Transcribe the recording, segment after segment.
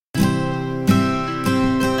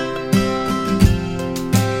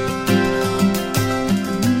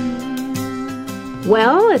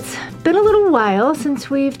Well, it's been a little while since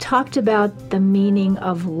we've talked about the meaning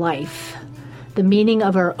of life, the meaning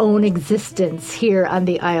of our own existence here on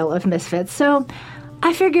the Isle of Misfits, so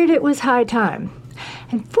I figured it was high time.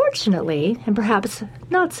 And fortunately, and perhaps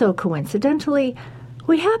not so coincidentally,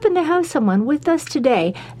 we happen to have someone with us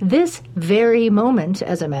today, this very moment,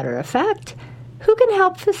 as a matter of fact, who can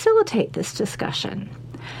help facilitate this discussion.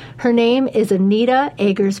 Her name is Anita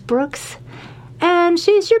Agers-Brooks, and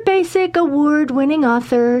she's your basic award-winning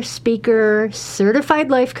author, speaker, certified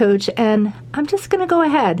life coach, and I'm just going to go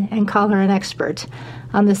ahead and call her an expert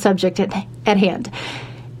on the subject at hand.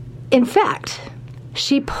 In fact,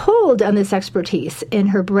 she pulled on this expertise in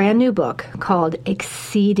her brand new book called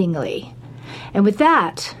Exceedingly. And with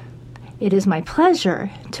that, it is my pleasure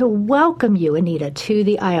to welcome you, Anita, to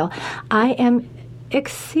the Isle. I am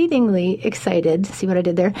exceedingly excited, see what I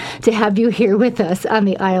did there, to have you here with us on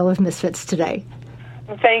the Isle of Misfits today.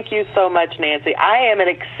 Thank you so much, Nancy. I am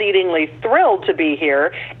exceedingly thrilled to be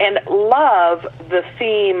here and love the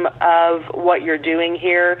theme of what you're doing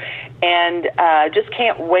here, and just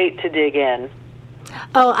can't wait to dig in.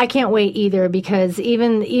 Oh, I can't wait either, because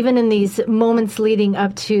even in these moments leading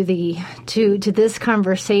up to this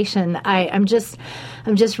conversation, I'm just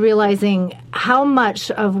realizing how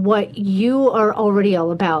much of what you are already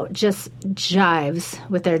all about just jives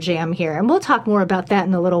with our jam here. And we'll talk more about that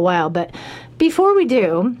in a little while. But before we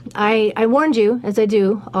do, I warned you, as I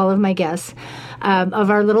do all of my guests, of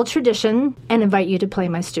our little tradition and invite you to play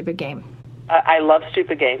my stupid game. I love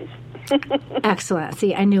stupid games. Excellent.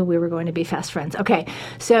 See, I knew we were going to be fast friends. Okay,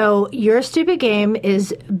 so your stupid game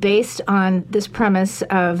is based on this premise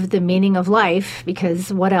of the meaning of life,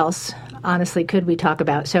 because what else, honestly, could we talk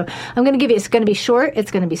about? So I'm going to give you, it's going to be short,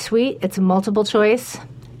 it's going to be sweet, it's a multiple choice,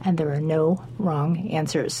 and there are no wrong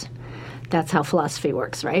answers. That's how philosophy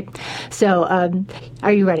works, right? So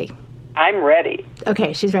are you ready? I'm ready.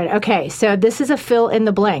 Okay, she's ready. Okay, so this is a fill in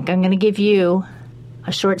the blank. I'm going to give you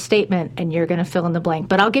a short statement, and you're going to fill in the blank.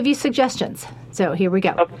 But I'll give you suggestions. So here we go.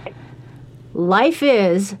 Okay. Life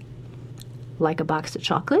is like a box of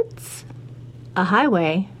chocolates, a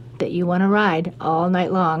highway that you want to ride all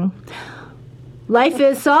night long. Life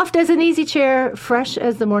is soft as an easy chair, fresh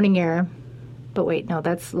as the morning air. But wait, no,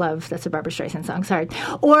 that's Love. That's a Barbra Streisand song. Sorry.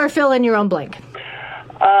 Or fill in your own blank.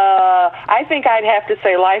 I think I'd have to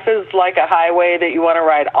say life is like a highway that you want to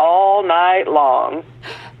ride all night long.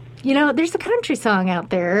 You know, there's a country song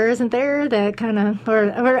out there, isn't there, that kind of,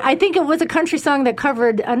 or I think it was a country song that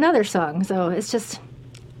covered another song. So it's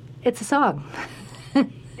a song.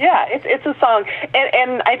 Yeah, it's a song,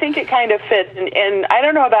 and I think it kind of fits. And I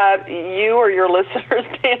don't know about you or your listeners,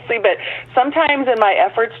 Nancy, but sometimes in my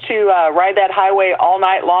efforts to ride that highway all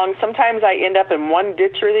night long, sometimes I end up in one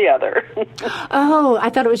ditch or the other. Oh, I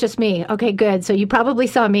thought it was just me. Okay, good. So you probably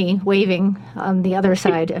saw me waving on the other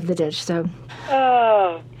side of the ditch. So.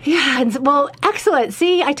 Oh. Yeah, well, excellent.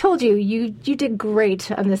 See, I told you, you did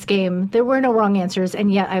great on this game. There were no wrong answers,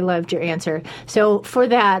 and yet I loved your answer. So for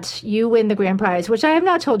that, you win the grand prize, which I have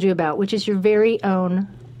not told you about, which is your very own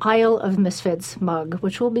Isle of Misfits mug,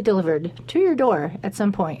 which will be delivered to your door at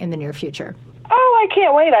some point in the near future. Oh, I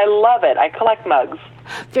can't wait. I love it. I collect mugs.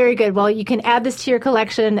 Very good. Well, you can add this to your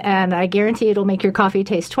collection, and I guarantee it'll make your coffee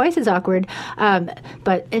taste twice as awkward,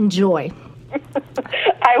 but enjoy.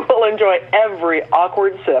 I will enjoy every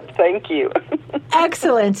awkward sip. Thank you.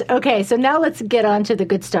 Excellent. Okay, so now let's get on to the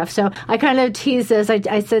good stuff. So I kind of teased this.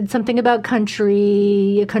 I said something about a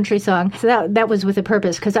country song. So that was with a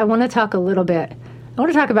purpose, because I want to talk a little bit. I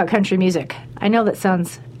want to talk about country music. I know that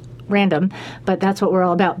sounds random, but that's what we're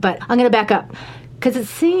all about. But I'm going to back up, because it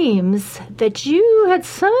seems that you had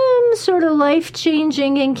some sort of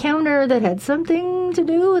life-changing encounter that had something to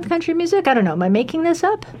do with country music. I don't know. Am I making this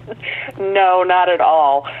up? No, not at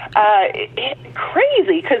all.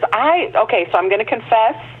 Crazy, because so I'm going to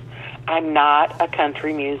confess, I'm not a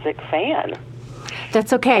country music fan.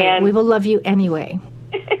 That's okay. And we will love you anyway.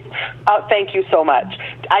 Thank you so much.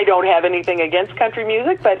 I don't have anything against country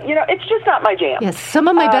music, but, it's just not my jam. Yes, some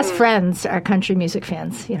of my best friends are country music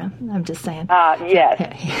fans, I'm just saying. Yes.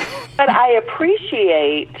 But I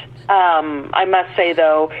appreciate, I must say,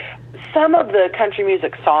 though, some of the country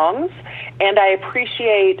music songs, and I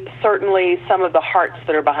appreciate certainly some of the hearts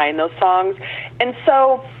that are behind those songs. And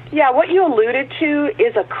so, yeah, what you alluded to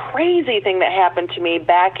is a crazy thing that happened to me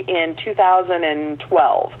back in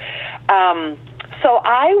 2012. So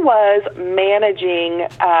I was managing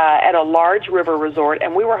at a large river resort,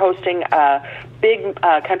 and we were hosting a big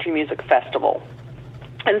country music festival.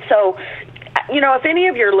 And so if any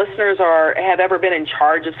of your listeners have ever been in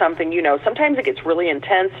charge of something, sometimes it gets really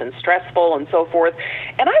intense and stressful and so forth.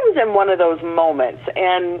 And I was in one of those moments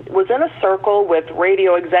and was in a circle with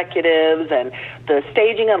radio executives and the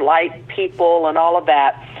staging and light people and all of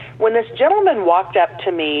that, when this gentleman walked up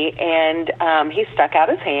to me and he stuck out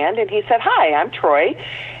his hand and he said, "Hi, I'm Troy."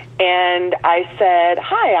 And I said,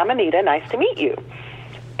 "Hi, I'm Anita. Nice to meet you."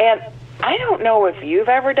 And I don't know if you've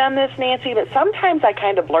ever done this, Nancy, but sometimes I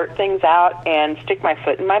kind of blurt things out and stick my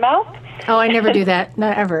foot in my mouth. Oh, I never do that.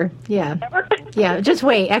 Not ever. Yeah. Never? Yeah, just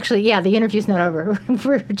wait. Actually, yeah, the interview's not over.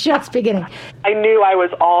 We're just beginning. I knew I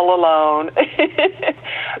was all alone.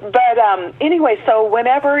 But anyway, so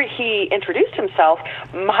whenever he introduced himself,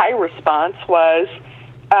 my response was,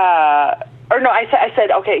 I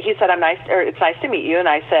said, okay, he said, it's nice to meet you. And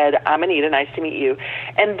I said, "I'm Anita, nice to meet you."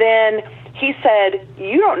 And then he said,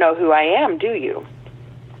 "You don't know who I am, do you?"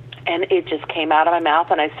 And it just came out of my mouth,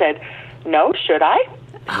 and I said, "No, should I?"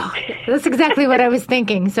 Oh, that's exactly what I was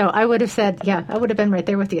thinking. So I would have said, yeah, I would have been right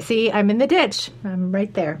there with you. See, I'm in the ditch. I'm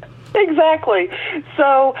right there. Exactly.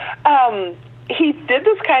 So he did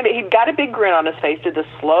this he got a big grin on his face, did the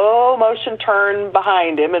slow motion turn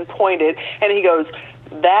behind him and pointed, and he goes,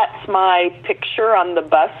 "That's my picture on the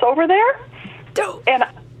bus over there?" And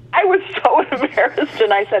I was so embarrassed,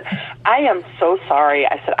 and I said, "I am so sorry."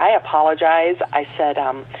 I said, "I apologize." I said,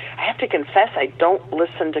 "I have to confess, I don't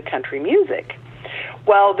listen to country music."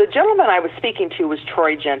 Well, the gentleman I was speaking to was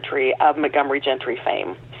Troy Gentry of Montgomery Gentry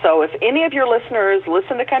fame. So if any of your listeners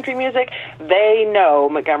listen to country music, they know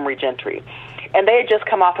Montgomery Gentry. And they had just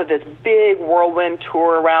come off of this big whirlwind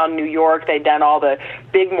tour around New York. They'd done all the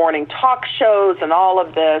big morning talk shows and all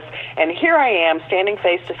of this. And here I am standing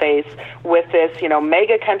face to face with this,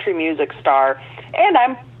 mega country music star. And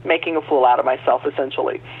I'm making a fool out of myself,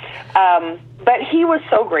 essentially. But he was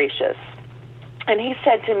so gracious. And he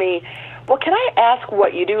said to me, "Well, can I ask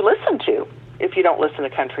what you do listen to if you don't listen to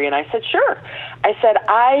country?" And I said, "Sure." I said,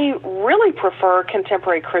 "I really prefer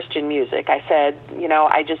contemporary Christian music." I said,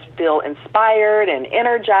 I just feel inspired and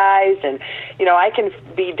energized, and, I can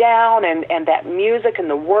be down, and that music and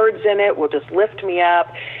the words in it will just lift me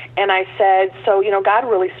up. And I said, so, God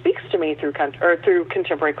really speaks to me through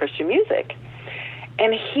contemporary Christian music.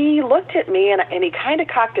 And he looked at me, and he kind of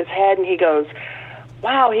cocked his head, and he goes,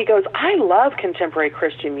 "Wow," he goes, "I love contemporary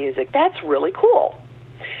Christian music. That's really cool."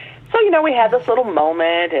 So, we had this little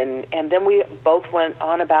moment, and then we both went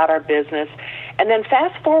on about our business. And then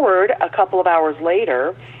fast forward a couple of hours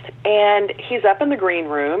later, and he's up in the green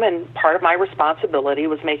room, and part of my responsibility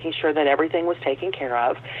was making sure that everything was taken care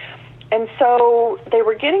of. And so they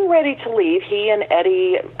were getting ready to leave, he and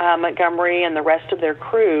Eddie Montgomery and the rest of their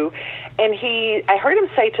crew, and I heard him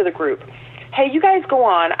say to the group, "Hey, you guys go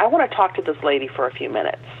on. I want to talk to this lady for a few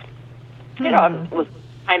minutes." I was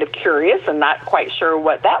kind of curious and not quite sure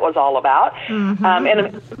what that was all about. Mm-hmm. And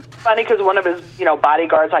it's funny because one of his,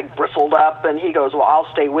 bodyguards bristled up, and he goes, "Well,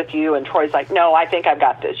 I'll stay with you." And Troy's like, "No, I think I've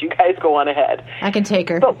got this. You guys go on ahead. I can take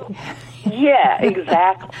her." Yeah,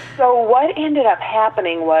 exactly. So what ended up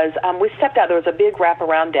happening was we stepped out. There was a big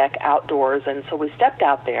wraparound deck outdoors, and so we stepped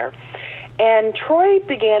out there. And Troy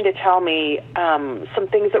began to tell me some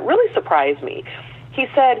things that really surprised me. He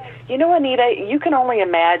said, "Anita, you can only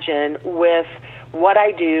imagine with what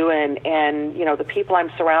I do and the people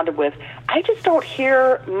I'm surrounded with, I just don't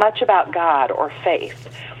hear much about God or faith."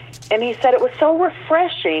 And he said it was so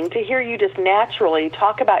refreshing to hear you just naturally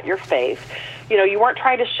talk about your faith. You weren't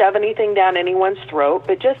trying to shove anything down anyone's throat,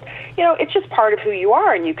 but just, it's just part of who you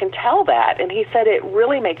are, and you can tell that. And he said it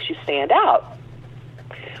really makes you stand out.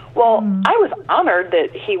 Well, I was honored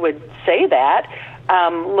that he would say that, a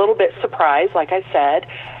little bit surprised, like I said.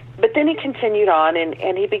 But then he continued on,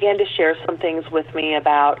 and he began to share some things with me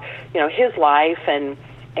about, his life and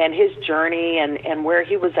his journey and where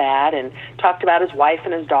he was at, and talked about his wife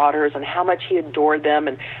and his daughters and how much he adored them.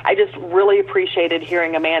 And I just really appreciated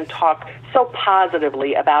hearing a man talk so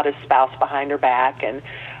positively about his spouse behind her back, and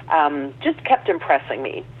just kept impressing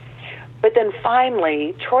me. But then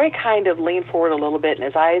finally, Troy kind of leaned forward a little bit, and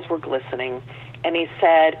his eyes were glistening, and he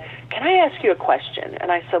said, "Can I ask you a question?"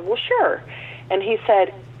 And I said, "Well, sure." And he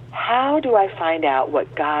said, "How do I find out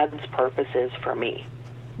what God's purpose is for me?"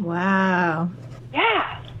 Wow.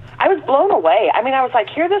 Yeah. I was blown away. I was like,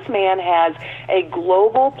 here this man has a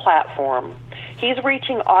global platform. He's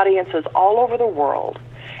reaching audiences all over the world.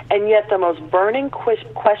 And yet the most burning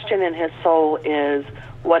question in his soul is,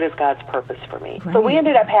 what is God's purpose for me? Right. So we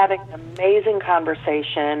ended up having an amazing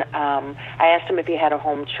conversation. I asked him if he had a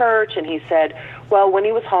home church, and he said, well, when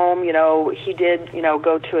he was home, he did,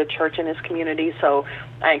 go to a church in his community, so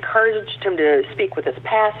I encouraged him to speak with his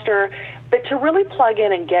pastor, but to really plug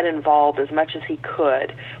in and get involved as much as he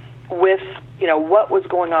could with, what was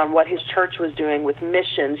going on, what his church was doing with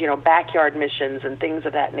missions, backyard missions and things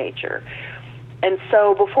of that nature. And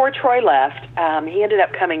so before Troy left, he ended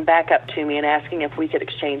up coming back up to me and asking if we could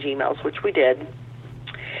exchange emails, which we did.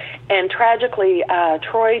 And tragically,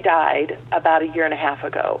 Troy died about a year and a half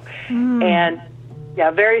ago. And,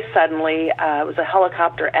 very suddenly, it was a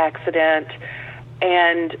helicopter accident.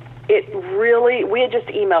 And we had just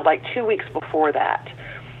emailed like 2 weeks before that.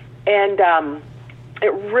 And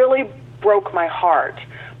it really broke my heart.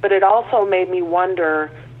 But it also made me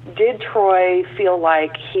wonder, did Troy feel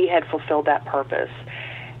like he had fulfilled that purpose?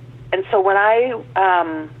 And so when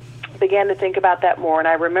I began to think about that more, and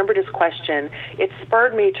I remembered his question, it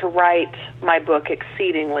spurred me to write my book,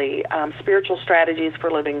 Exceedingly, Spiritual Strategies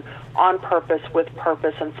for Living on Purpose, with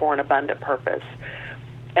Purpose, and for an Abundant Purpose.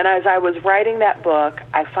 And as I was writing that book,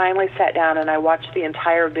 I finally sat down and I watched the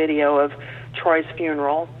entire video of Troy's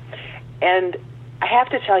funeral. And I have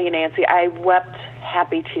to tell you, Nancy, I wept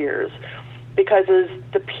happy tears, because as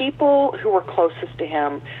the people who were closest to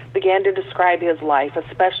him began to describe his life,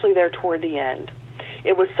 especially there toward the end,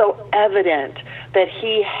 it was so evident that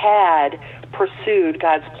he had pursued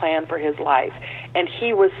God's plan for his life. And he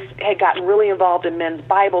had gotten really involved in men's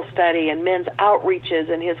Bible study and men's outreaches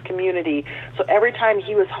in his community. So every time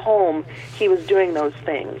he was home, he was doing those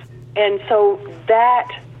things. And so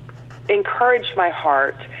that encouraged my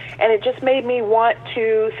heart, and it just made me want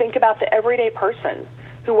to think about the everyday person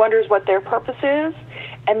who wonders what their purpose is,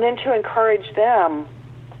 and then to encourage them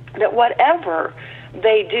that whatever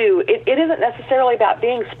they do, it isn't necessarily about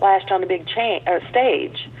being splashed on a big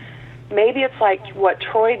stage. Maybe it's like what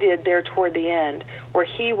Troy did there toward the end, where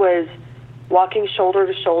he was walking shoulder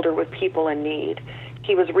to shoulder with people in need.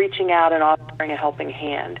 He was reaching out and offering a helping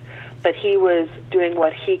hand, but he was doing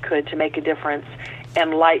what he could to make a difference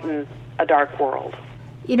and lighten a dark world.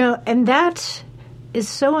 And that is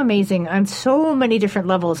so amazing on so many different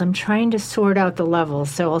levels. I'm trying to sort out the levels.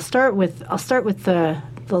 So I'll start with the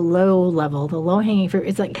low level, the low hanging fruit.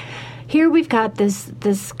 It's like, here we've got this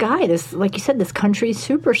guy, this, like you said, this country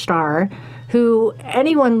superstar, who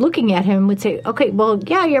anyone looking at him would say, okay, well,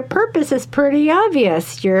 yeah, your purpose is pretty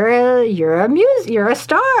obvious. You're a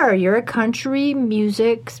star. You're a country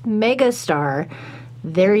music megastar.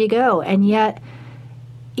 There you go. And yet,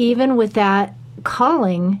 even with that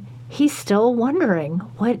calling, he's still wondering,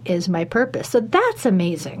 what is my purpose? So that's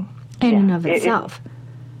amazing in and of itself.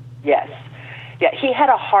 Yes. Yeah, he had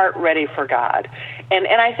a heart ready for God. And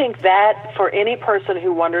I think that for any person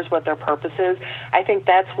who wonders what their purpose is, I think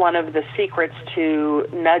that's one of the secrets to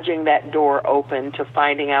nudging that door open to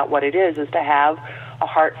finding out what it is to have a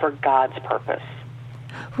heart for God's purpose.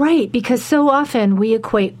 Right, because so often we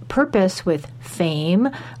equate purpose with fame,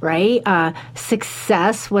 right?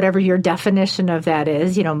 Success, whatever your definition of that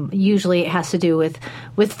is. Usually it has to do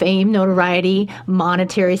with fame, notoriety,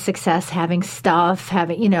 monetary success, having stuff,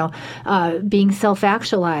 being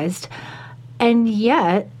self-actualized. And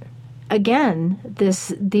yet, again,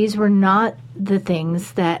 these were not the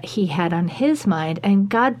things that he had on his mind, and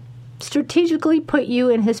God strategically put you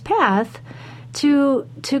in his path to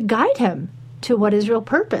guide him to what is real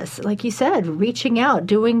purpose. Like you said, reaching out,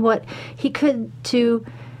 doing what he could to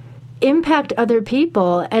impact other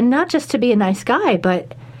people, and not just to be a nice guy,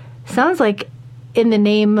 but sounds like in the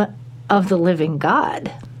name of the living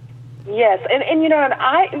God. Yes, and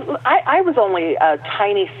I was only a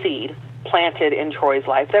tiny seed planted in Troy's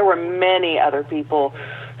life. There were many other people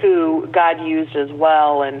who God used as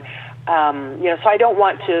well, and so I don't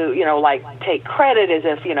want to, take credit as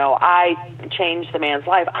if, I changed the man's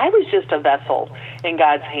life. I was just a vessel in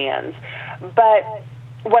God's hands. But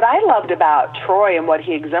what I loved about Troy and what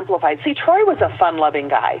he exemplified, Troy was a fun-loving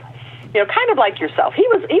guy, kind of like yourself. He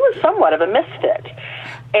was somewhat of a misfit.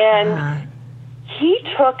 And he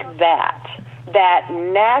took that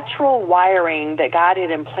natural wiring that God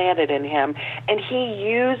had implanted in him, and he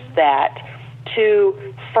used that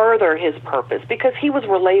to further his purpose, because he was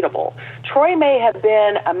relatable. Troy may have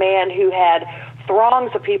been a man who had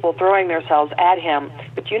throngs of people throwing themselves at him,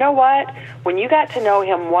 but you know what? When you got to know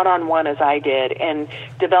him one-on-one, as I did, and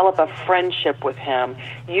develop a friendship with him,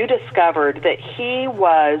 you discovered that he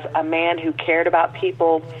was a man who cared about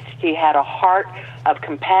people. He had a heart of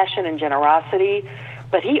compassion and generosity,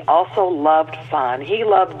 but he also loved fun. He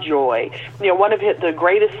loved joy. One of the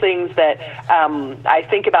greatest things that I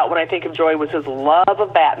think about when I think of Joy was his love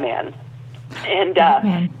of Batman. And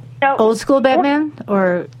Batman. Old school Batman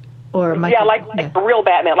or Michael? Yeah, like a real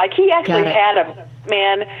Batman. Like he actually had a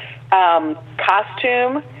Batman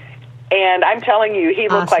costume, and I'm telling you, he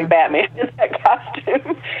looked like Batman in that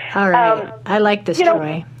costume. All right. I like this,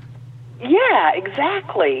 Troy. Yeah,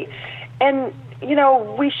 exactly. And,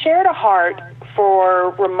 we shared a heart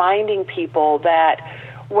for reminding people that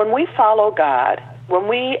when we follow God, when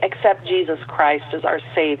we accept Jesus Christ as our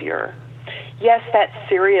Savior, yes, that's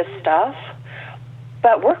serious stuff,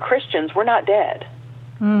 but we're Christians. We're not dead.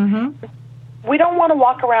 Mm-hmm. We don't want to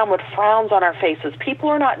walk around with frowns on our faces. People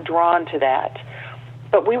are not drawn to that.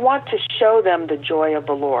 But we want to show them the joy of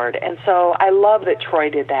the Lord. And so I love that Troy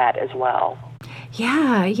did that as well.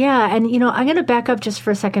 Yeah. And, I'm going to back up just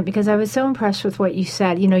for a second because I was so impressed with what you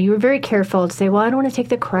said. You were very careful to say, well, I don't want to take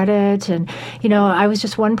the credit. And, I was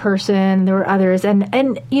just one person. There were others. And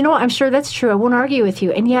I'm sure that's true. I won't argue with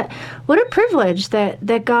you. And yet, what a privilege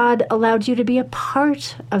that God allowed you to be a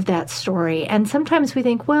part of that story. And sometimes we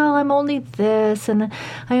think, well, I'm only this and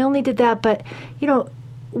I only did that. But,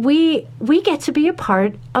 we get to be a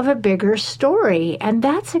part of a bigger story. And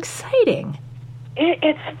that's exciting.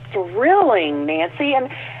 It's thrilling, Nancy. And,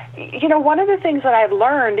 one of the things that I've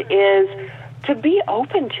learned is to be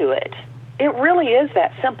open to it. It really is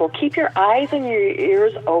that simple. Keep your eyes and your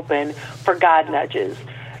ears open for God nudges.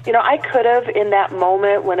 I could have, in that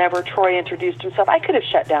moment, whenever Troy introduced himself, I could have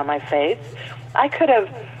shut down my faith. I could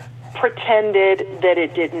have pretended that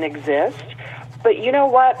it didn't exist. But you know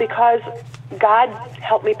what? Because God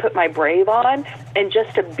helped me put my brave on and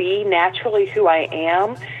just to be naturally who I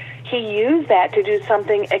am, He used that to do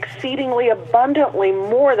something exceedingly abundantly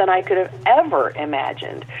more than I could have ever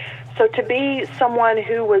imagined. So to be someone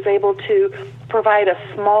who was able to provide a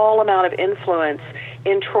small amount of influence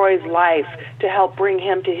in Troy's life to help bring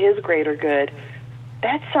him to his greater good,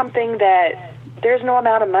 that's something that there's no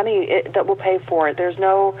amount of money that will pay for it. There's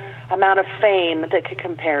no amount of fame that could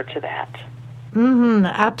compare to that. Mm-hmm,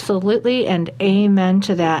 absolutely, and amen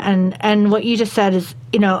to that. And what you just said is,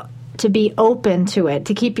 to be open to it,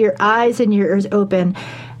 to keep your eyes and your ears open.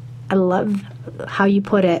 I love how you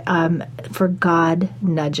put it, for God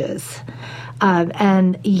nudges.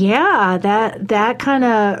 And yeah, that kind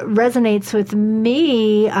of resonates with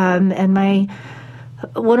me, and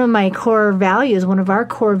one of our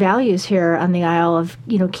core values here on the Isle of,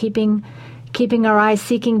 keeping our eyes,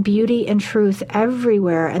 seeking beauty and truth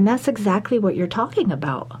everywhere. And that's exactly what you're talking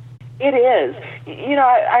about. It is.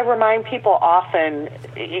 I remind people often,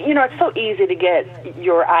 it's so easy to get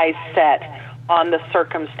your eyes set on the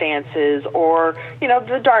circumstances or,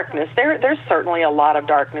 the darkness. There's certainly a lot of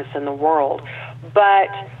darkness in the world. But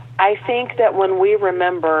I think that when we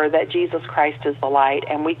remember that Jesus Christ is the light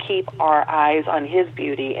and we keep our eyes on His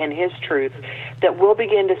beauty and His truth, that we'll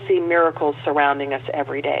begin to see miracles surrounding us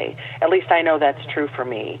every day. At least I know that's true for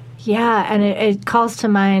me. Yeah, and it calls to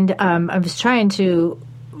mind, I was trying to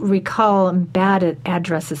recall, I'm bad at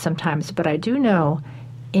addresses sometimes, but I do know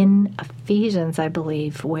in Ephesians, I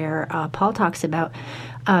believe, where Paul talks about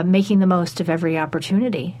making the most of every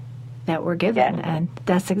opportunity that we're given. Yes. And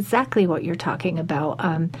that's exactly what you're talking about.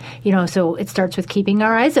 So it starts with keeping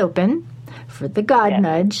our eyes open for the God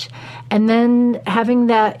nudge, and then having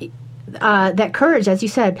that courage, as you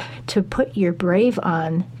said, to put your brave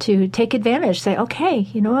on, to take advantage, say, okay,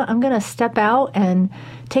 you know what, I'm going to step out and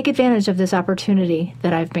take advantage of this opportunity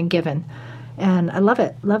that I've been given. And I love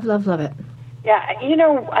it. Love it. Yeah,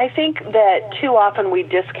 I think that too often we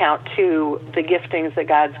discount, too, the giftings that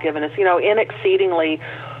God's given us. In Exceedingly,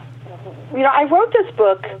 I wrote this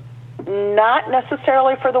book not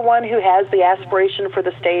necessarily for the one who has the aspiration for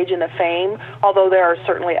the stage and the fame, although there are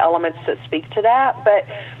certainly elements that speak to that. But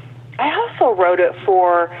I also wrote it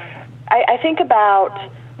for, I think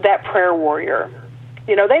about that prayer warrior.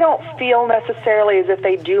 They don't feel necessarily as if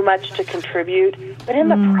they do much to contribute, but in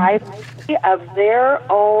the privacy of their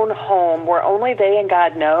own home, where only they and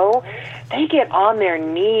God know, they get on their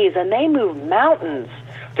knees and they move mountains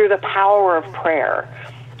through the power of prayer.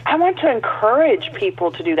 I want to encourage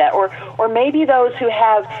people to do that, or maybe those who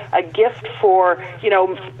have a gift for,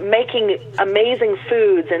 making amazing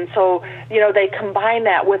foods, and so, they combine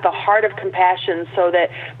that with a heart of compassion so that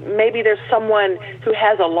maybe there's someone who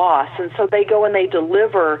has a loss, and so they go and they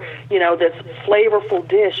deliver, this flavorful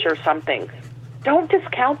dish or something. Don't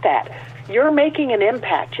discount that. You're making an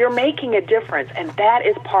impact. You're making a difference, and that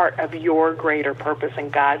is part of your greater purpose in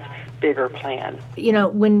God's bigger plan.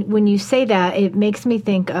 When you say that, it makes me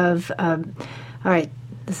think of, all right,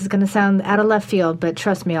 this is going to sound out of left field, but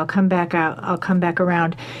trust me, I'll come back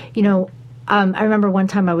around. I remember one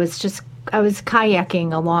time I was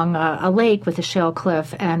kayaking along a lake with a shale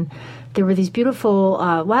cliff, and there were these beautiful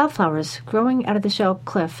wildflowers growing out of the shale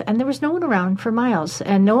cliff, and there was no one around for miles,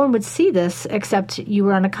 and no one would see this except you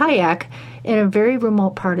were on a kayak in a very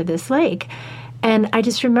remote part of this lake. And I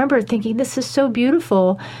just remember thinking, this is so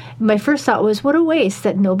beautiful. My first thought was, what a waste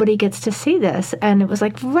that nobody gets to see this. And it was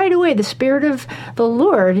like right away, the Spirit of the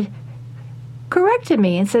Lord corrected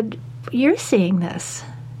me and said, you're seeing this.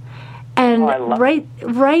 And right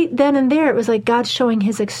then and there, it was like God showing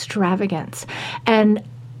his extravagance. And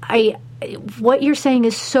what you're saying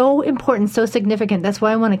is so important, so significant. That's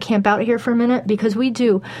why I want to camp out here for a minute, because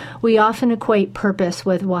we often equate purpose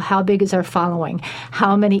with, well, how big is our following?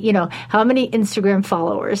 How many Instagram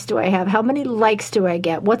followers do I have? How many likes do I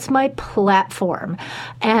get? What's my platform?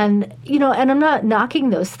 And, and I'm not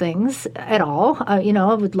knocking those things at all. I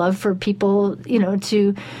would love for people,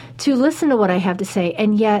 to listen to what I have to say.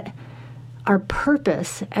 And yet, our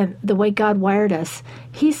purpose and the way God wired us,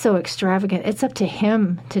 he's so extravagant. It's up to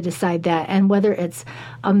him to decide that. And whether it's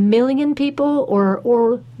 1 million people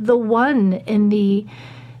or the one in the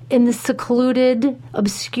secluded,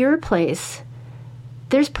 obscure place,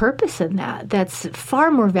 there's purpose in that. That's far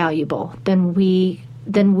more valuable than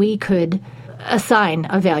we could assign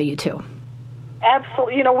a value to.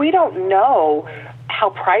 Absolutely. We don't know how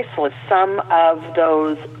priceless some of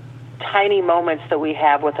those tiny moments that we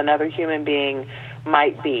have with another human being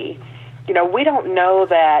might be. We don't know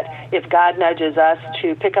that if God nudges us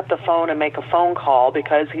to pick up the phone and make a phone call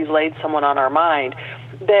because he's laid someone on our mind,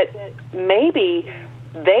 that maybe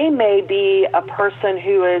they may be a person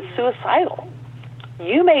who is suicidal.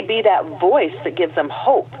 You may be that voice that gives them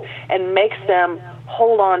hope and makes them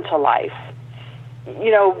hold on to life.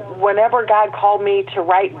 Whenever God called me to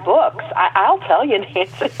write books, I'll tell you,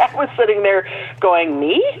 Nancy, I was sitting there going,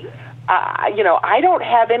 me? I don't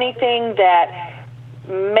have anything that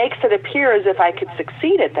makes it appear as if I could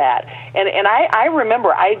succeed at that. And I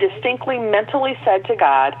remember I distinctly mentally said to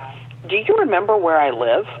God, do you remember where I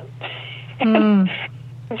live? And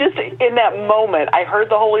just in that moment, I heard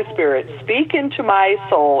the Holy Spirit speak into my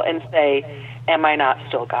soul and say, am I not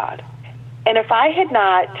still God? And if I had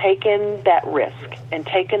not taken that risk and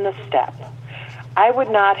taken the step, I would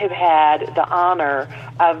not have had the honor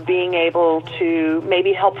of being able to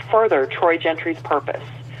maybe help further Troy Gentry's purpose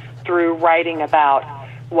through writing about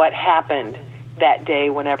what happened that day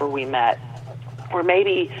whenever we met. Or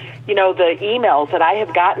maybe, the emails that I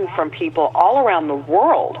have gotten from people all around the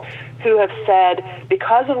world who have said,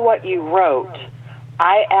 because of what you wrote,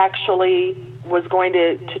 I actually was going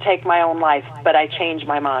to take my own life, but I changed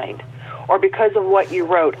my mind. Or because of what you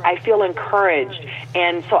wrote, I feel encouraged,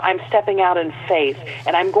 and so I'm stepping out in faith,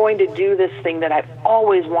 and I'm going to do this thing that I've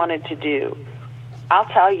always wanted to do. I'll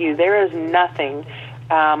tell you, there is nothing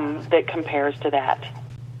that compares to that.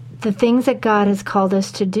 The things that God has called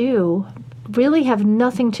us to do really have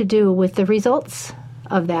nothing to do with the results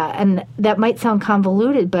of that. And that might sound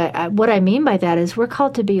convoluted, but what I mean by that is we're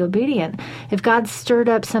called to be obedient. If God stirred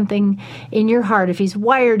up something in your heart, if he's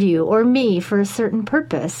wired you or me for a certain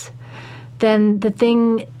purpose, then the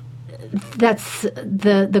thing that's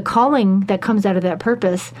the calling that comes out of that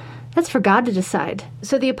purpose, that's for God to decide.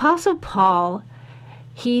 So the Apostle Paul,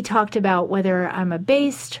 he talked about whether I'm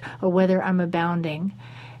abased or whether I'm abounding.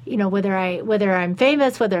 Whether I'm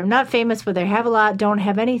famous, whether I'm not famous, whether I have a lot, don't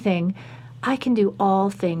have anything, I can do all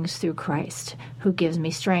things through Christ who gives me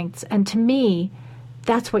strength. And to me,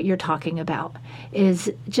 that's what you're talking about,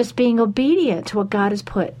 is just being obedient to what God has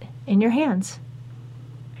put in your hands.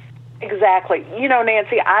 Exactly.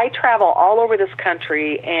 Nancy, I travel all over this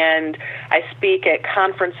country, and I speak at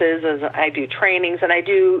conferences, as I do trainings, and I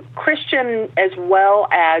do Christian as well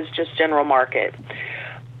as just general market.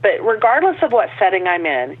 But regardless of what setting I'm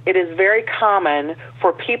in, it is very common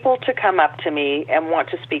for people to come up to me and want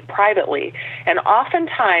to speak privately. And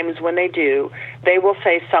oftentimes when they do, they will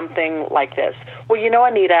say something like this: well,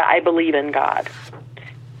 Anita, I believe in God.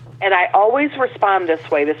 And I always respond this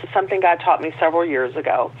way. This is something God taught me several years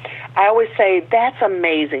ago. I always say, that's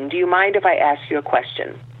amazing. Do you mind if I ask you a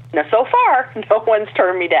question? Now, so far, no one's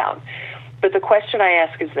turned me down. But the question I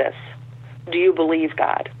ask is this: do you believe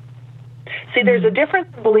God? See, there's a difference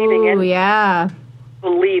in believing in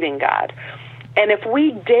believing God. And if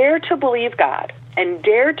we dare to believe God and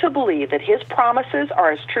dare to believe that his promises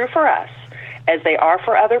are as true for us as they are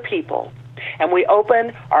for other people, and we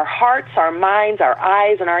open our hearts, our minds, our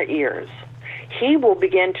eyes, and our ears, he will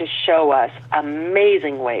begin to show us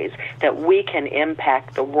amazing ways that we can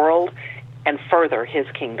impact the world and further his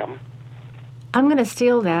kingdom. I'm going to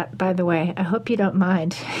steal that, by the way. I hope you don't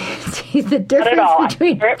mind. The difference Not at all.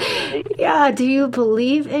 between, do you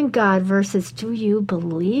believe in God versus do you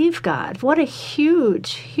believe God? What a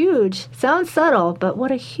huge, sounds subtle, but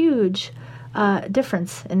what a huge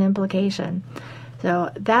difference and implication.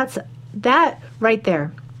 So that right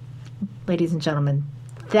there, ladies and gentlemen.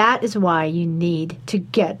 That is why you need to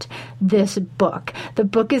get this book. The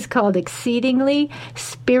book is called Exceedingly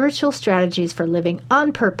Spiritual Strategies for Living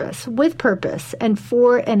on Purpose, with Purpose, and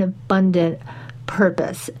for an Abundant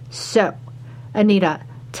Purpose. So, Anita,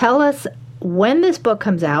 tell us when this book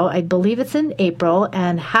comes out. I believe it's in April,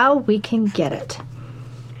 and how we can get it.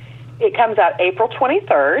 It comes out April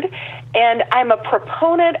 23rd, and I'm a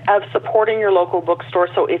proponent of supporting your local bookstore.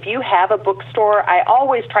 So if you have a bookstore, I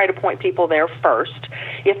always try to point people there first.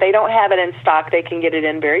 If they don't have it in stock, they can get it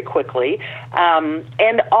in very quickly.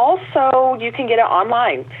 And also, you can get it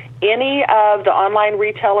online. Any of the online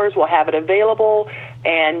retailers will have it available,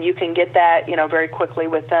 and you can get that, very quickly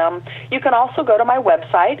with them. You can also go to my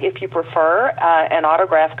website if you prefer an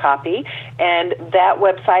autographed copy, and that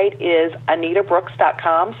website is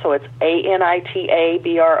AnitaBrooks.com, so it's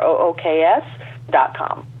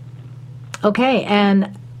AnitaBrooks.com. Okay,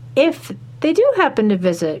 and if they do happen to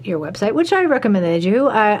visit your website, which I recommend they do,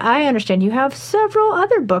 I understand you have several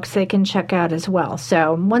other books they can check out as well.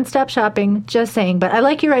 So one-stop shopping, just saying. But I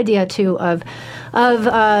like your idea, too, of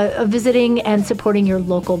visiting and supporting your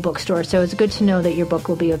local bookstore. So it's good to know that your book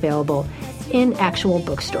will be available in actual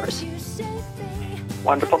bookstores.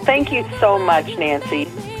 Wonderful. Thank you so much, Nancy.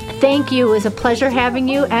 Thank you. It was a pleasure having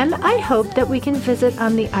you, and I hope that we can visit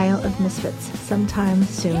on the Isle of Misfits sometime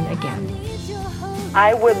soon again.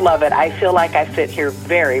 I would love it. I feel like I fit here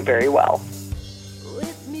very, very well.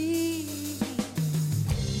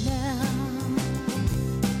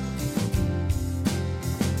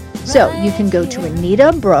 So you can go to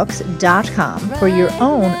AnitaBrooks.com for your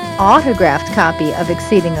own autographed copy of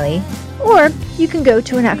Exceedingly, or you can go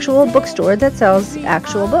to an actual bookstore that sells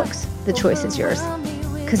actual books. The choice is yours.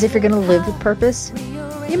 Because if you're going to live with purpose,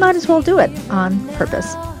 you might as well do it on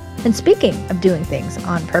purpose. And speaking of doing things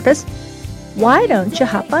on purpose, why don't you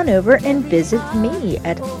hop on over and visit me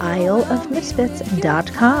at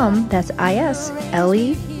isleofmisfits.com. That's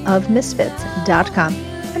ISLE of misfits.com.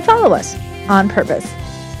 And follow us on purpose.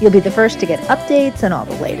 You'll be the first to get updates on all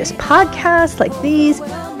the latest podcasts like these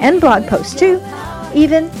and blog posts too,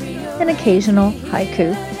 even an occasional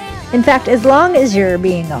haiku. In fact, as long as you're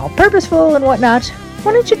being all purposeful and whatnot,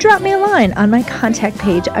 why don't you drop me a line on my contact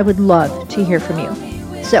page? I would love to hear from you.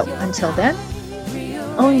 So until then,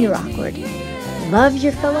 own your awkward. Love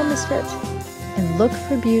your fellow misfit, and look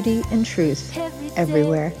for beauty and truth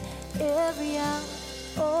everywhere. Every hour,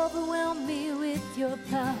 overwhelm me with your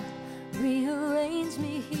power, rearrange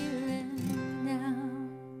me here.